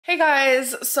Hey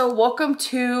guys, so welcome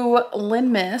to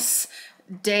Linmas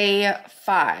day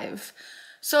 5.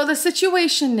 So the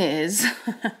situation is,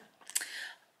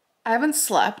 I haven't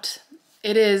slept.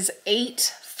 It is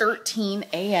 8:13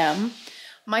 a.m.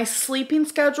 My sleeping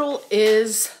schedule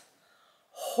is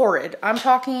horrid. I'm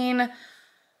talking,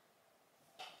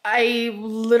 I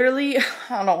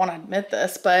don't want to admit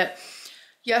this, but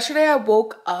yesterday I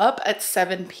woke up at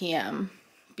 7 p.m.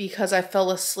 because I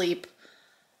fell asleep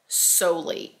so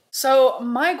late. So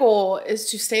my goal is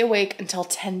to stay awake until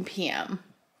 10 p.m.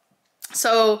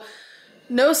 So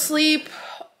no sleep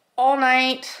all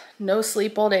night, no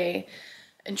sleep all day,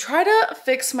 and try to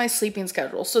fix my sleeping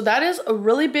schedule. So that is a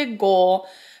really big goal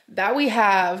that we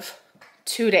have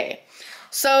today.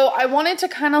 So I wanted to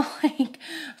kind of like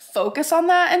focus on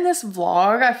that in this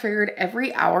vlog. I figured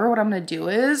every hour what I'm gonna do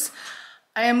is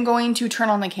I am going to turn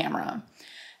on the camera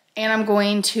and I'm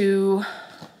going to,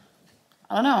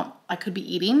 I don't know, I could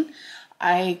be eating,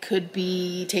 I could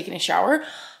be taking a shower,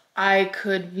 I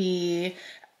could be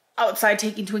outside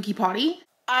taking Twinkie potty,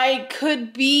 I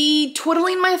could be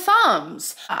twiddling my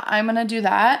thumbs. I'm gonna do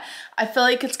that. I feel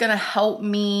like it's gonna help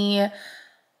me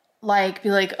like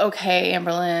be like, okay,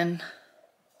 Amberlyn,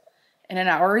 in an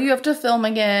hour you have to film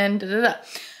again, da, da, da.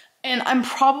 And I'm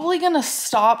probably gonna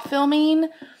stop filming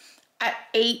at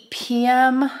 8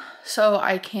 p.m. so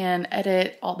I can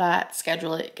edit all that,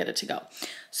 schedule it, get it to go.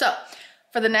 So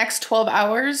for the next 12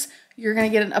 hours, you're gonna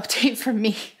get an update from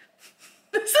me.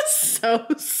 This is so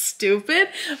stupid,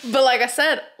 but like I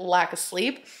said, lack of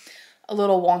sleep, a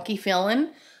little wonky feeling.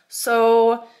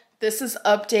 So this is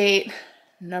update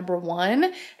number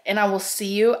 1, and I will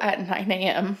see you at 9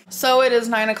 a.m. So it is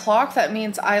 9 o'clock. That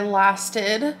means I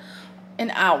lasted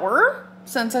an hour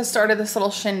since I started this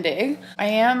little shindig. I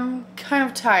am kind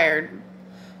of tired,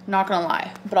 not gonna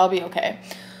lie, but I'll be okay.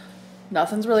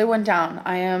 Nothing's really went down.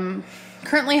 I am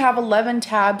currently have 11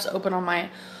 tabs open on my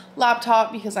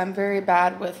laptop because I'm very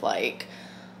bad with like,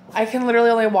 I can literally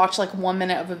only watch like 1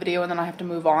 minute of a video and then I have to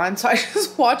move on. So I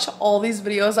just watch all these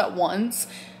videos at once.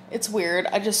 It's weird.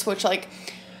 I just switch like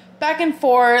back and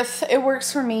forth. It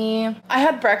works for me. I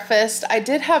had breakfast. I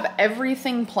did have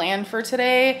everything planned for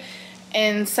today.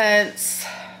 And since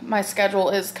my schedule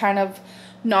is kind of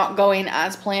not going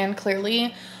as planned,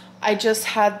 clearly, I just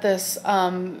had this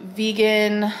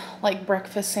vegan like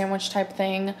breakfast sandwich type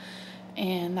thing.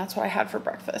 And that's what I had for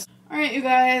breakfast. All right, you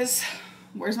guys,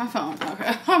 where's my phone?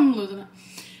 Okay, I'm losing it.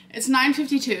 It's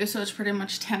 9:52, so it's pretty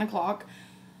much 10 o'clock.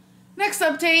 Next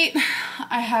update,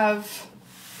 I have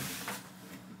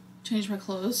changed my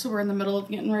clothes, so we're in the middle of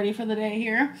getting ready for the day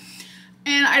here.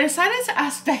 And I decided to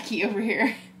ask Becky over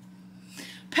here,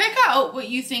 pick out what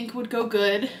you think would go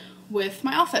good with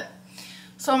my outfit.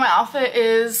 So my outfit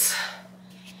is,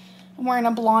 I'm wearing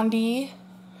a blondie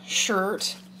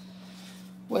shirt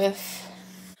with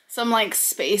some like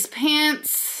space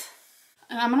pants.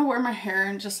 And I'm gonna wear my hair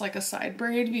in just like a side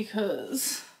braid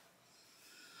because,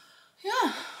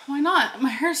 yeah, why not? My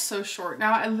hair is so short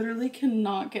now. I literally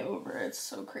cannot get over it. It's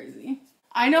so crazy.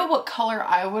 I know what color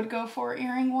I would go for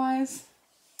earring wise,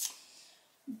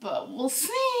 but we'll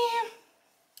see.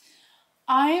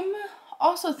 I'm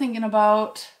also thinking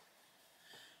about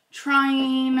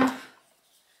trying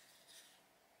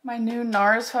my new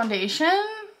Nars foundation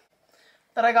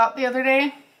that I got the other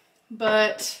day,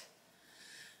 but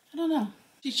I don't know.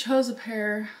 She chose a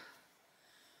pair.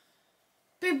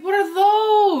 Babe, what are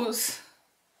those?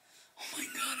 Oh my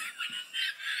god, I would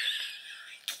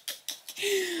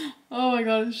have never. Oh my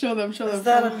god, show them, show them. Is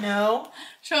that a no?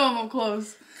 Show them up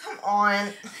close. Come on.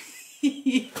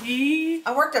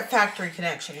 I worked at Factory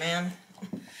Connection, man.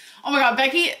 Oh my god,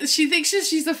 Becky, she thinks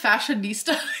she's a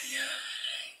fashionista.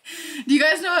 Do you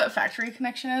guys know what Factory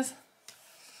Connection is?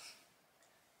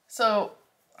 So,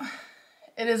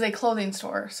 it is a clothing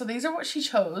store. So these are what she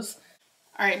chose.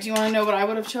 All right, do you want to know what I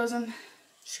would have chosen?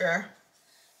 Sure.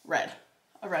 Red.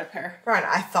 A red pair. Right,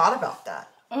 I thought about that.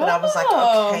 But I was like,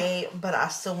 okay, but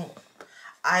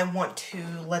I want to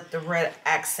let the red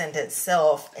accent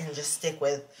itself and just stick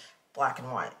with black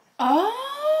and white.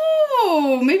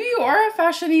 Oh, maybe you are a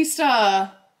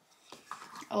fashionista.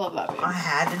 I love that, babe. I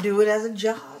had to do it as a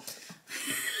job.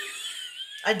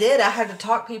 I did. I had to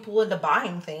talk people into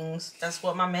buying things. That's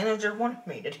what my manager wanted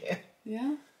me to do.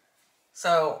 Yeah.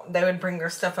 So they would bring their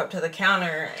stuff up to the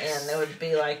counter and they would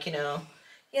be like, you know,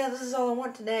 yeah, this is all I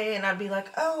want today. And I'd be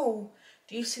like, oh,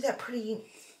 do you see that pretty,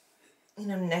 you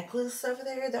know, necklace over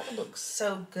there? That would look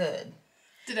so good.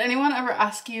 Did anyone ever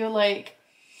ask you, like,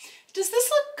 does this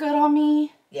look good on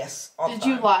me? Yes, all the time. time.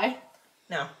 Did you lie?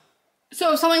 No.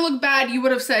 So if something looked bad, you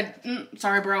would have said,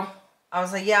 sorry, bro. I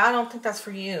was like, yeah, I don't think that's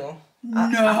for you.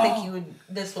 No. I think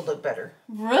this would look better.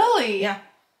 Really? Yeah.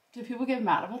 Do people get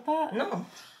mad about that? No.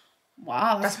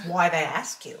 Wow. That's why they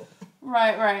ask you.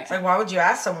 Right, right. It's like, why would you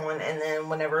ask someone and then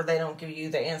whenever they don't give you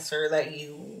the answer that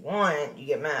you want, you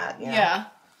get mad? You know? Yeah.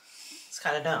 It's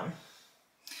kind of dumb.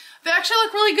 They actually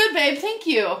look really good, babe. Thank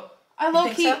you.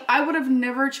 So? I would have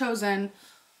never chosen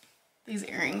these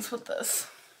earrings with this.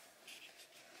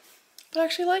 But I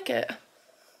actually like it.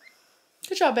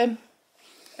 Good job, babe.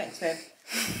 Thanks, babe.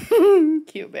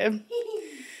 Cute, babe.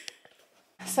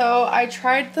 So I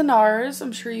tried the Nars.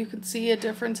 I'm sure you could see a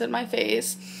difference in my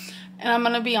face. And I'm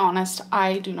going to be honest,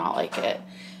 I do not like it.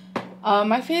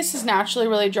 My face is naturally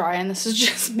really dry, and this is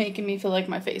just making me feel like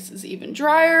my face is even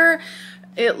drier.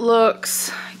 It looks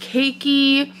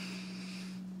cakey.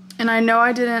 And I know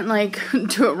I didn't like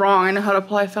do it wrong. I know how to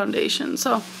apply foundation.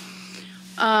 So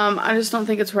I just don't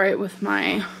think it's right with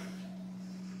my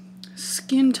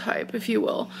skin type, if you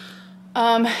will.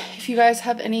 If you guys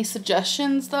have any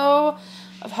suggestions though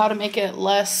of how to make it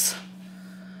less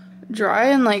dry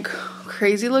and like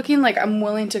crazy looking, like I'm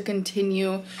willing to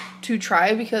continue to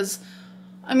try, because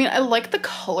I mean I like the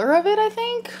color of it. I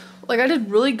think like I did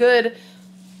really good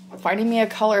finding me a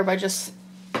color by just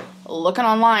looking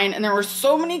online, and there were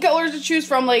so many colors to choose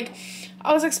from. Like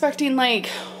I was expecting like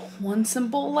one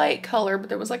simple light color, but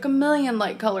there was like a million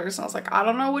light colors, and I was like, I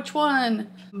don't know which one,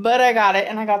 but I got it,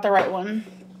 and I got the right one.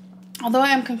 Although I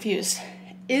am confused,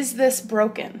 is this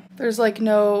broken? There's like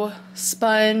no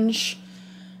sponge,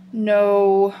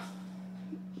 no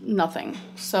nothing.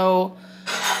 So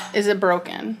is it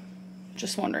broken?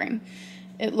 Just wondering.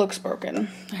 It looks broken.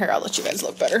 Here, I'll let you guys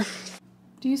look better.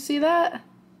 Do you see that?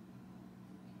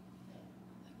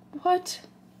 What?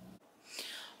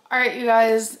 All right, you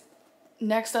guys,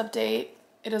 next update.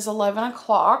 It is 11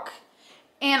 o'clock,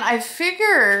 and I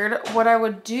figured what I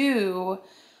would do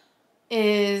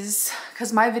is,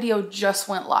 because my video just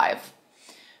went live,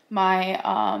 my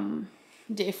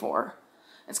day 4.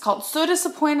 It's called So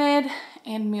Disappointed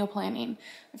and Meal Planning.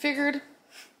 I figured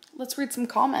let's read some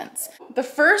comments. The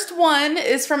first one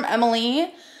is from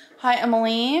Emily. Hi,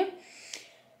 Emily.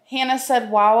 Hannah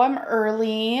said, wow, I'm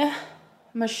early.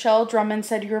 Michelle Drummond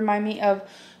said, you remind me of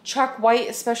Chuck White,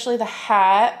 especially the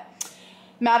hat.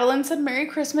 Madeline said, Merry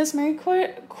Christmas,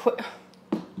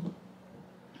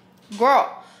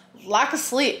 girl, lack of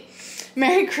sleep.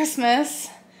 Merry Christmas.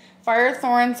 Fire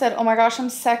Thorn said, oh my gosh, I'm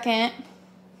second.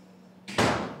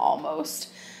 Almost.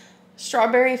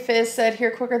 Strawberry Fizz said,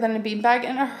 here quicker than a beanbag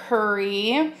in a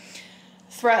hurry.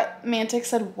 Threat Mantic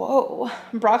said, whoa.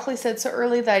 Broccoli said, so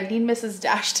early that I need Mrs.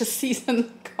 Dash to season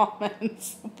the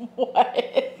comments.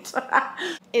 What?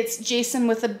 It's Jason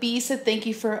with a B said, thank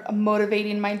you for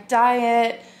motivating my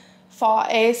diet. Fall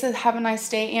A said, have a nice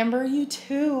day, Amber. You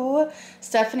too.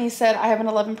 Stephanie said, I have an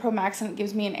 11 Pro Max and it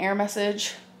gives me an error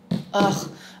message.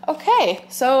 Ugh. Okay,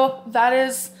 so that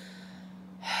is,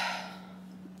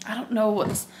 I don't know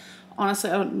what's, honestly,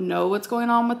 I don't know what's going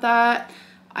on with that.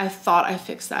 I thought I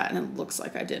fixed that and it looks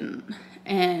like I didn't.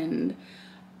 And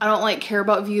I don't like care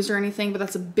about views or anything, but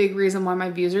that's a big reason why my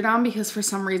views are down, because for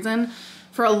some reason,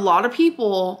 for a lot of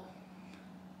people,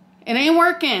 it ain't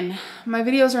working. My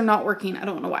videos are not working. I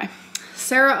don't know why.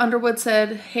 Sarah Underwood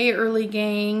said, hey, early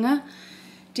gang.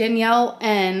 Danielle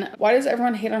N. Why does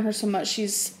everyone hate on her so much?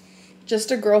 She's just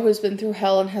a girl who's been through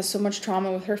hell and has so much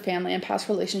trauma with her family and past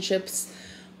relationships,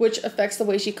 which affects the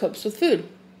way she copes with food.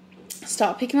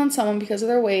 Stop picking on someone because of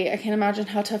their weight. I can't imagine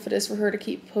how tough it is for her to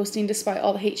keep posting despite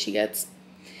all the hate she gets.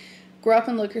 Grow up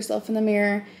and look yourself in the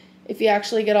mirror. If you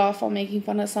actually get off on making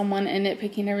fun of someone and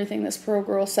nitpicking everything this pro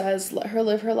girl says, let her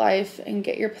live her life and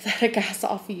get your pathetic ass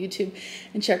off of YouTube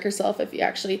and check yourself if you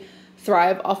actually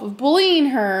thrive off of bullying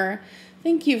her.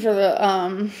 Thank you for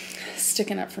the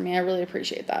sticking up for me. I really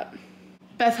appreciate that.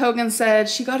 Beth Hogan said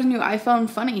she got a new iPhone.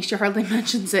 Funny, she hardly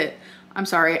mentions it. I'm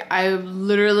sorry. I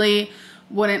literally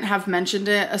wouldn't have mentioned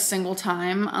it a single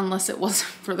time unless it wasn't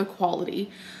for the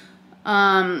quality.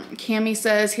 Cami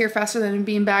says, here faster than a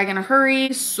beanbag in a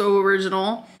hurry. So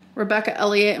original. Rebecca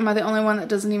Elliott, am I the only one that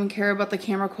doesn't even care about the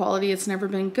camera quality? It's never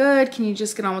been good. Can you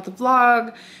just get on with the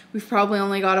vlog? We've probably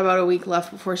only got about a week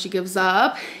left before she gives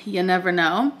up. You never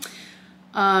know.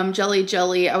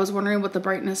 Jelly, I was wondering what the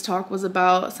brightness talk was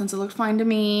about since it looked fine to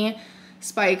me.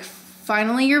 Spike,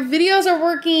 finally your videos are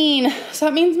working. So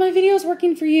that means my video is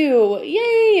working for you.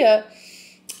 Yay!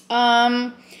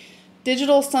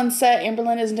 Digital Sunset,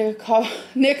 Amberlynn is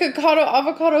Nikocado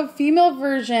avocado female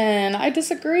version. I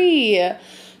disagree.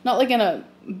 Not like in a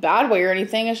bad way or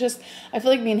anything. It's just, I feel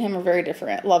like me and him are very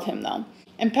different. Love him though.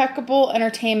 Impeccable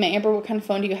Entertainment. Amber, what kind of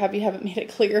phone do you have? You haven't made it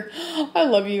clear. I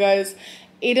love you guys.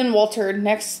 Aiden Walter,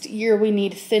 next year we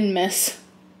need Thin Miss.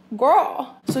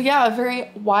 girl. So yeah, a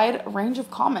very wide range of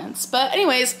comments. But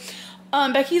anyways,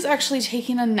 Becky's actually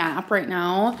taking a nap right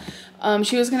now.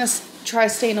 She was gonna try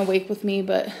staying awake with me,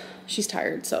 but she's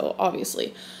tired, so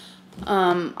obviously.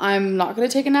 I'm not gonna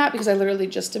take a nap because I literally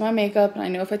just did my makeup, and I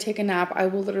know if I take a nap, I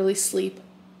will literally sleep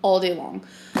all day long.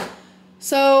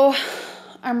 So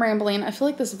I'm rambling. I feel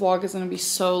like this vlog is gonna be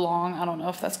so long. I don't know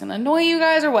if that's gonna annoy you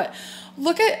guys or what.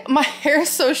 Look at my hair is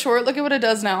so short. Look at what it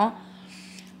does now.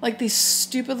 Like these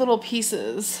stupid little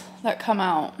pieces that come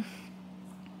out.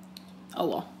 Oh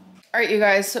well. All right, you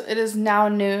guys, so it is now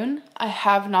noon. I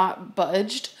have not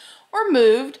budged or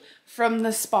moved from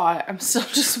the spot. I'm still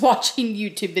just watching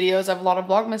YouTube videos. I have a lot of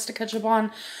Vlogmas to catch up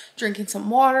on, drinking some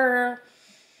water.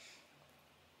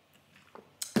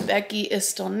 Becky is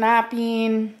still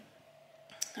napping.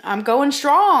 I'm going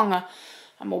strong.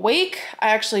 I'm awake. I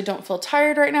actually don't feel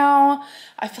tired right now.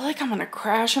 I feel like I'm gonna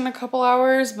crash in a couple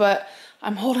hours, but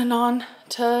I'm holding on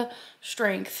to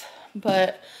strength.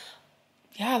 But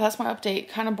yeah, that's my update.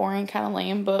 Kind of boring, kind of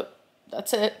lame, but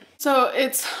that's it. So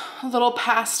it's a little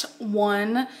past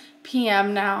 1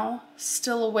 p.m. now,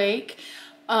 still awake.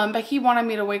 Becky wanted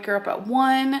me to wake her up at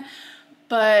 1,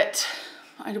 but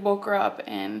I woke her up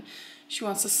and she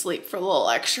wants to sleep for a little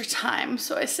extra time.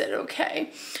 So I said,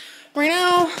 okay. Right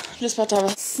now, I'm just about to have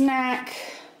a snack.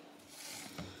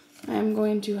 I'm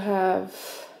going to have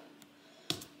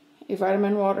a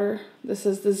vitamin water. This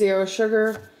is the 0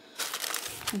 sugar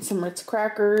and some Ritz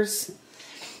crackers.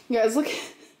 You guys, look.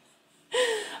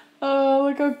 Oh,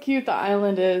 look how cute the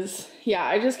island is. Yeah,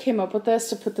 I just came up with this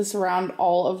to put this around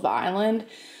all of the island.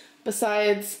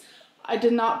 Besides, I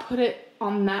did not put it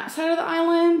on that side of the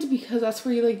island because that's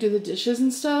where you like do the dishes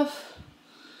and stuff.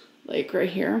 Like right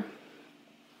here.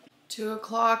 2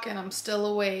 o'clock and I'm still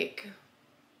awake.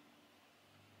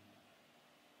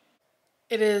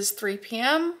 It is 3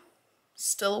 p.m.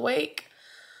 Still awake.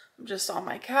 I'm just on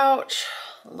my couch,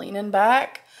 leaning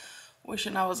back,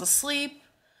 wishing I was asleep,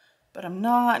 but I'm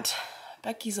not.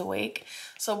 Becky's awake,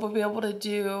 so we'll be able to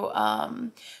do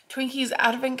Twinkie's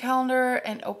advent calendar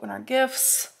and open our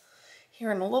gifts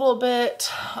here in a little bit.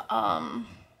 Yeah,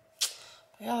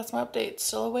 that's my update.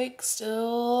 Still awake,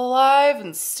 still alive,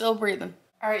 and still breathing.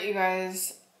 All right, you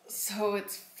guys, so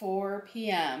it's 4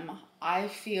 p.m. I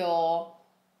feel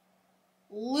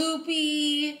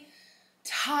loopy,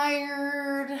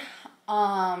 tired.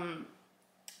 I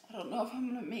don't know if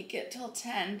I'm gonna make it till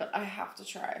 10, but I have to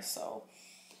try, so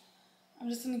I'm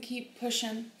just gonna keep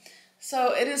pushing.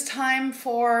 So it is time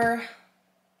for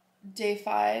day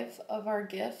 5 of our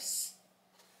gifts.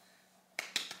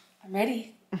 I'm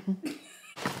ready.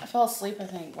 I fell asleep, I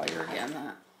think, while you were getting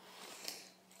that.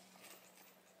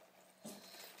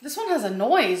 This one has a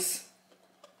noise.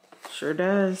 Sure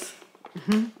does.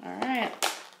 All right.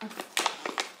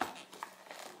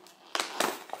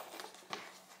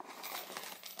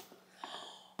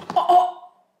 Oh,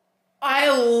 I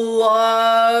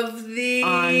love these.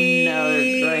 I know,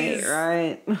 they're great,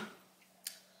 right?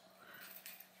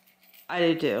 I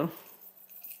do too.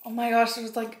 Oh my gosh,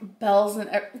 there's like bells and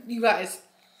you guys,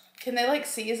 can they like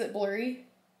see? Is it blurry?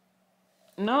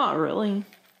 No, not really.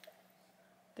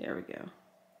 There we go.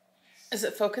 Is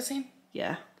it focusing?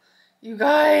 Yeah. You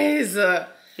guys. Yeah,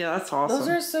 that's awesome. Those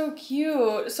are so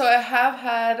cute. So I have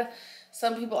had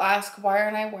some people ask, why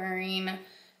aren't I wearing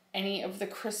any of the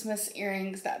Christmas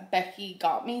earrings that Becky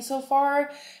got me so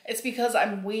far? It's because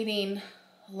I'm waiting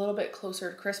a little bit closer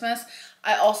to Christmas.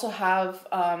 I also have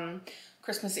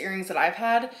Christmas earrings that I've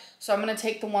had. So I'm going to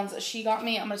take the ones that she got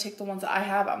me. I'm going to take the ones that I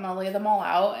have. I'm going to lay them all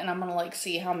out. And I'm going to like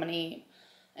see how many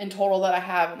in total that I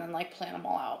have. And then like plan them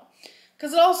all out.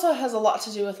 Because it also has a lot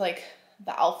to do with like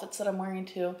the outfits that I'm wearing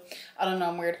too. I don't know,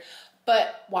 I'm weird.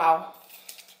 But wow.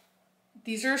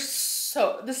 These are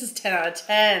so, this is 10 out of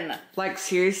 10. Like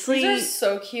seriously? These are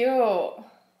so cute.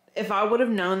 If I would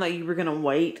have known that you were going to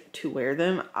wait to wear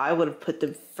them, I would have put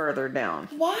them further down.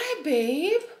 Why,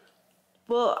 babe?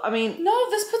 Well, I mean... No,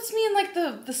 this puts me in like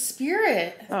the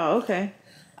spirit. Oh, okay.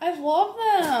 I love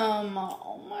them.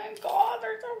 Oh my God,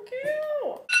 they're so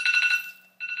cute.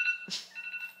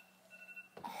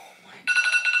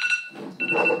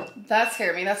 That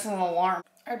scared me. That's an alarm.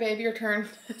 All right, babe, your turn.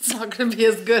 It's not going to be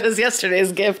as good as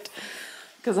yesterday's gift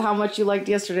because of how much you liked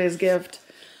yesterday's gift.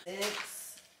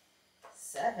 6,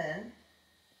 7.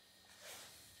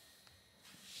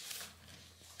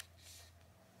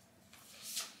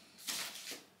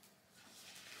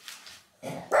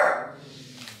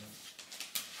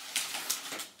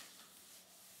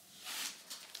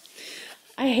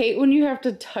 I hate when you have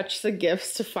to touch the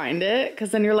gifts to find it because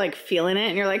then you're like feeling it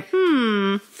and you're like,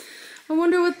 I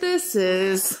wonder what this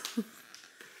is.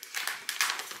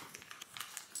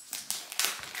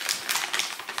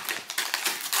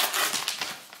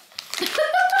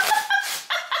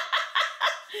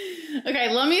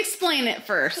 Okay, let me explain it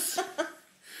first.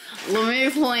 Let me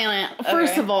explain it.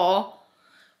 First of all,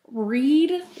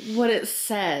 read what it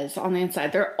says on the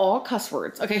inside. They're all cuss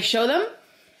words. Okay, show them.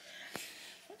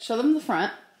 Show them the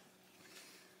front.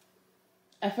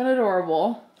 Effing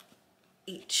adorable.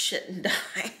 Eat shit and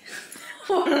die.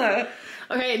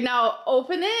 Okay, now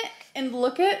open it and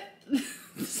look at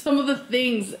some of the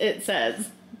things it says.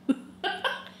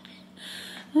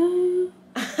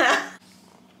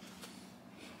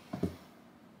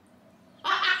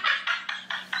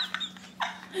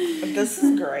 This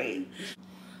is great.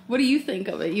 What do you think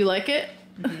of it? You like it?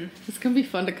 Mm-hmm. It's gonna be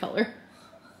fun to color.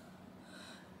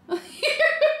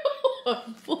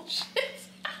 Bullshit.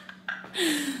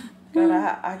 God,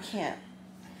 I can't.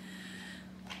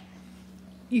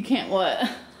 You can't what?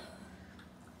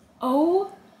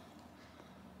 Oh.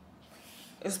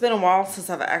 It's been a while since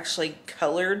I've actually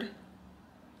colored.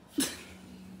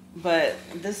 But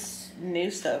this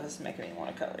new stuff is making me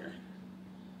want to color.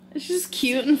 It's just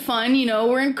cute and fun, you know,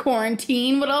 we're in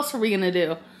quarantine. What else are we gonna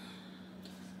do?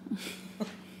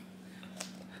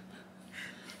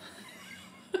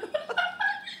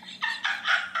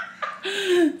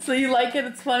 So you like it?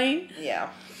 It's funny? Yeah.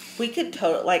 We could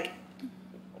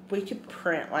we could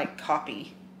print, like,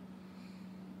 copy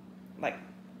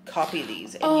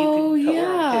these and you could color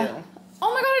them too.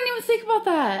 Oh my god, I didn't even think about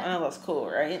that. Oh, that's cool,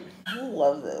 right? I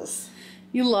love this.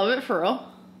 You love it for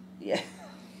real? Yeah.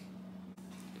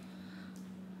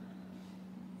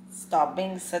 Stop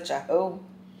being such a hoe.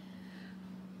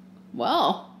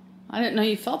 Well, I didn't know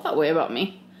you felt that way about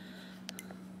me.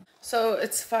 So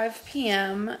it's 5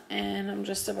 p.m. and I'm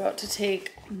just about to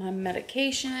take my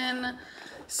medication.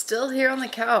 Still here on the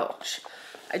couch.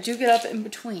 I do get up in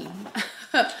between.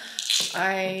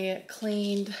 I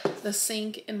cleaned the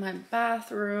sink in my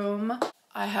bathroom.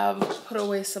 I have put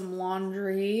away some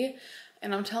laundry.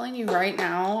 And I'm telling you right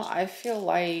now, I feel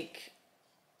like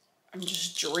I'm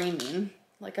just dreaming.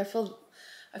 Like I feel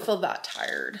that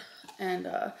tired. And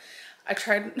I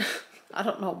tried, I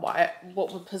don't know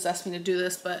what would possess me to do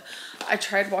this, but I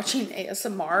tried watching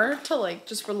ASMR to like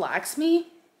just relax me.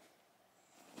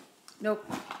 Nope.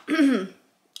 I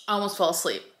almost fell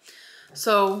asleep.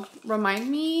 So remind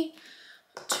me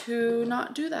to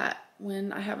not do that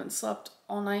when I haven't slept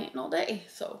all night and all day.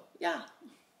 So yeah.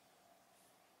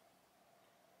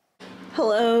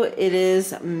 Hello, it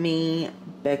is me,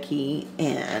 Becky,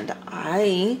 and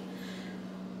I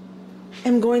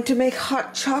am going to make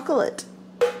hot chocolate.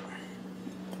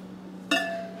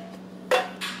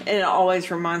 And it always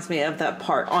reminds me of that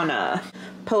part on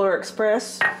Polar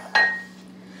Express.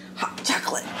 Hot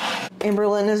chocolate.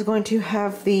 Amberlynn is going to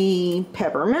have the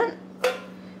peppermint,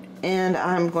 and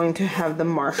I'm going to have the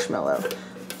marshmallow.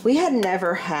 We had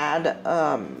never had,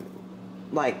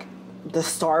 like, the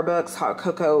Starbucks hot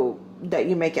cocoa that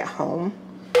you make at home.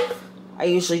 I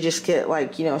usually just get,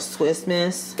 like, you know, Swiss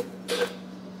Miss.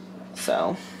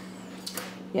 So,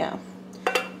 yeah.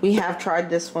 We have tried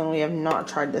this one. We have not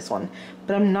tried this one.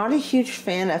 But I'm not a huge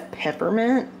fan of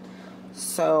peppermint.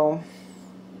 So,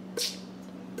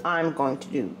 I'm going to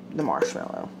do the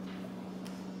marshmallow.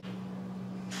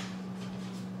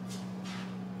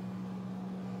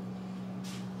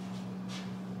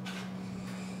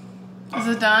 Is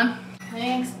it done?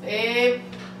 Thanks, babe.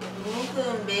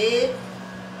 Welcome, babe.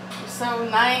 You're so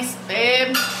nice,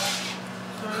 babe.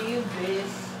 How are you, babe?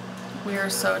 We are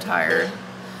so tired.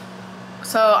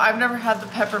 So I've never had the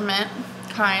peppermint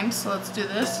kind, so let's do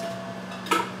this.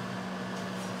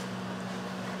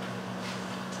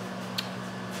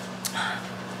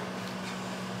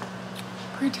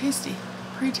 Pretty tasty.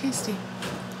 Pretty tasty.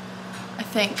 I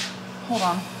think. Hold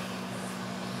on.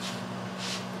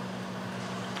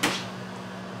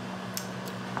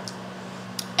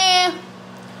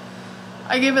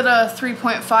 I give it a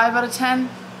 3.5 out of 10.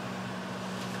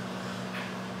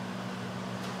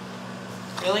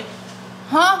 Really?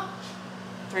 Huh?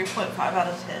 3.5 out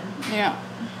of 10. Yeah.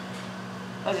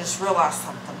 I just realized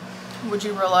something. Would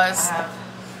you realize? I have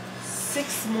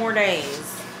 6 more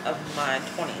days of my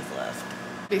 20s left.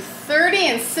 Be 30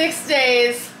 in 6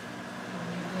 days.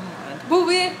 Oh,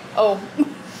 Booby. Oh.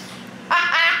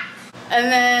 And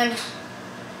then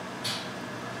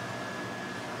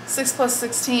 6 plus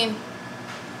 16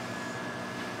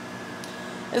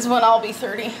 is when I'll be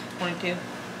 30. 22.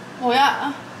 Well,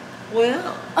 yeah.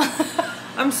 Well,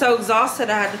 I'm so exhausted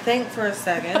I had to think for a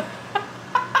second.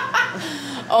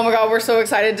 Oh my god, we're so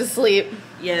excited to sleep.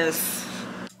 Yes.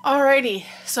 Alrighty,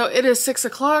 so it is 6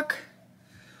 o'clock.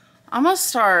 I'm gonna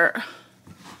start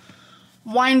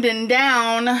winding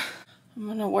down. I'm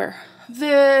gonna wear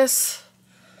this.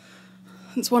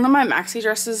 It's one of my maxi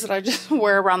dresses that I just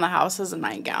wear around the house as a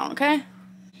nightgown, okay?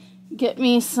 get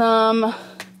me some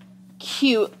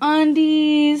cute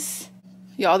undies.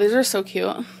 Y'all, these are so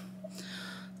cute.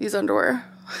 These underwear.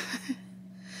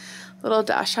 Little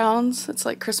dash hounds. It's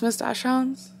like Christmas dash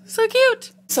hounds. So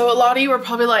cute. So a lot of you are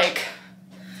probably like,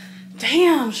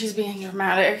 damn, she's being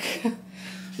dramatic.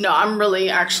 No, I'm really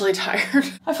actually tired.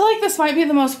 I feel like this might be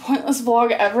the most pointless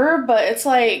vlog ever, but it's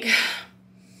like,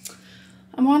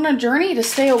 I'm on a journey to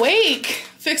stay awake,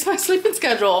 fix my sleeping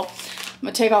schedule. I'm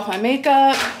gonna take off my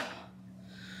makeup.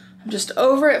 I'm just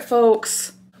over it,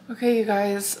 folks. Okay, you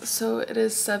guys, so it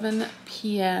is 7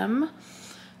 p.m.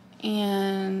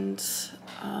 and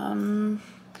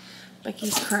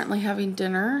Becky's currently having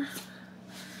dinner.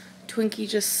 Twinkie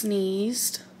just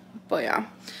sneezed, but yeah,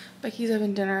 Becky's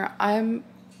having dinner. I'm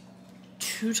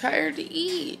too tired to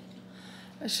eat.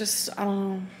 It's just, I don't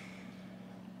know.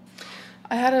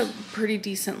 I had a pretty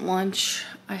decent lunch.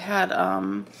 I had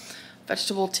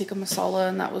vegetable tikka masala,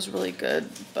 and that was really good,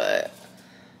 but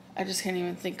I just can't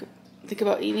even think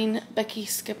about eating. Becky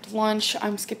skipped lunch.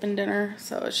 I'm skipping dinner,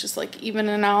 so it's just like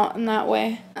evening out in that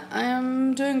way.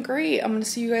 I'm doing great. I'm gonna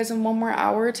see you guys in 1 more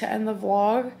hour to end the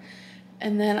vlog,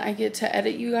 and then I get to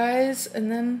edit you guys, and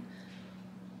then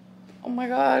oh my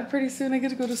god, pretty soon I get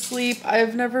to go to sleep.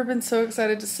 I've never been so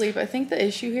excited to sleep. I think the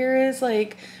issue here is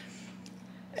like,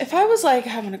 if I was like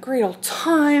having a great old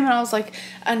time and I was like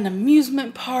at an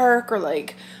amusement park or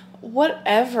like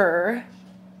whatever,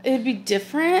 it'd be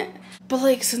different. But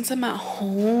like, since I'm at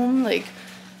home, like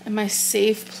in my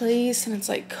safe place, and it's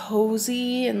like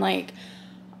cozy, and like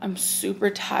I'm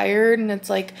super tired, and it's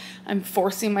like I'm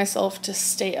forcing myself to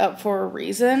stay up for a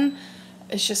reason,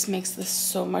 it just makes this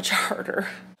so much harder.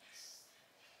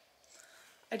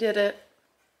 I did it.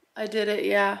 I did it,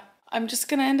 yeah. I'm just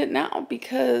gonna end it now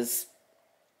because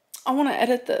I want to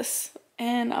edit this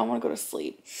and I want to go to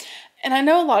sleep. And I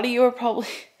know a lot of you are probably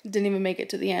didn't even make it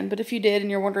to the end, but if you did and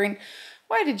you're wondering,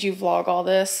 why did you vlog all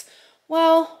this?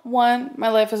 Well, 1, my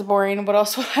life is boring. What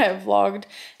else would I have vlogged?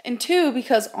 And 2,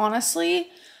 because honestly,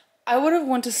 I would have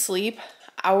went to sleep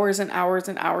hours and hours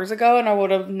and hours ago, and I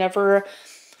would have never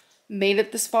made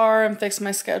it this far and fixed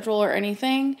my schedule or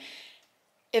anything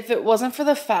if it wasn't for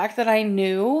the fact that I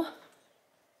knew,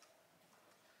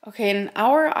 okay, in an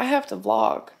hour I have to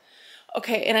vlog.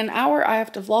 Okay, in an hour I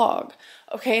have to vlog.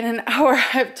 Okay, in an hour I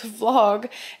have to vlog.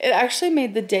 It actually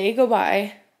made the day go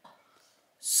by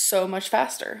so much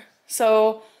faster.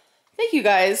 So thank you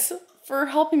guys for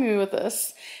helping me with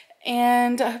this.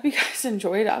 And I hope you guys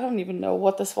enjoyed. I don't even know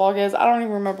what this vlog is. I don't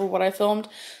even remember what I filmed.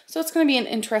 So it's going to be an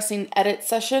interesting edit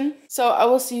session. So I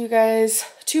will see you guys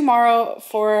tomorrow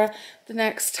for the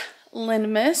next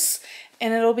Linmas.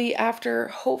 And it'll be after,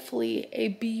 hopefully, a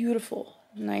beautiful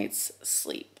night's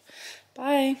sleep.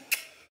 Bye.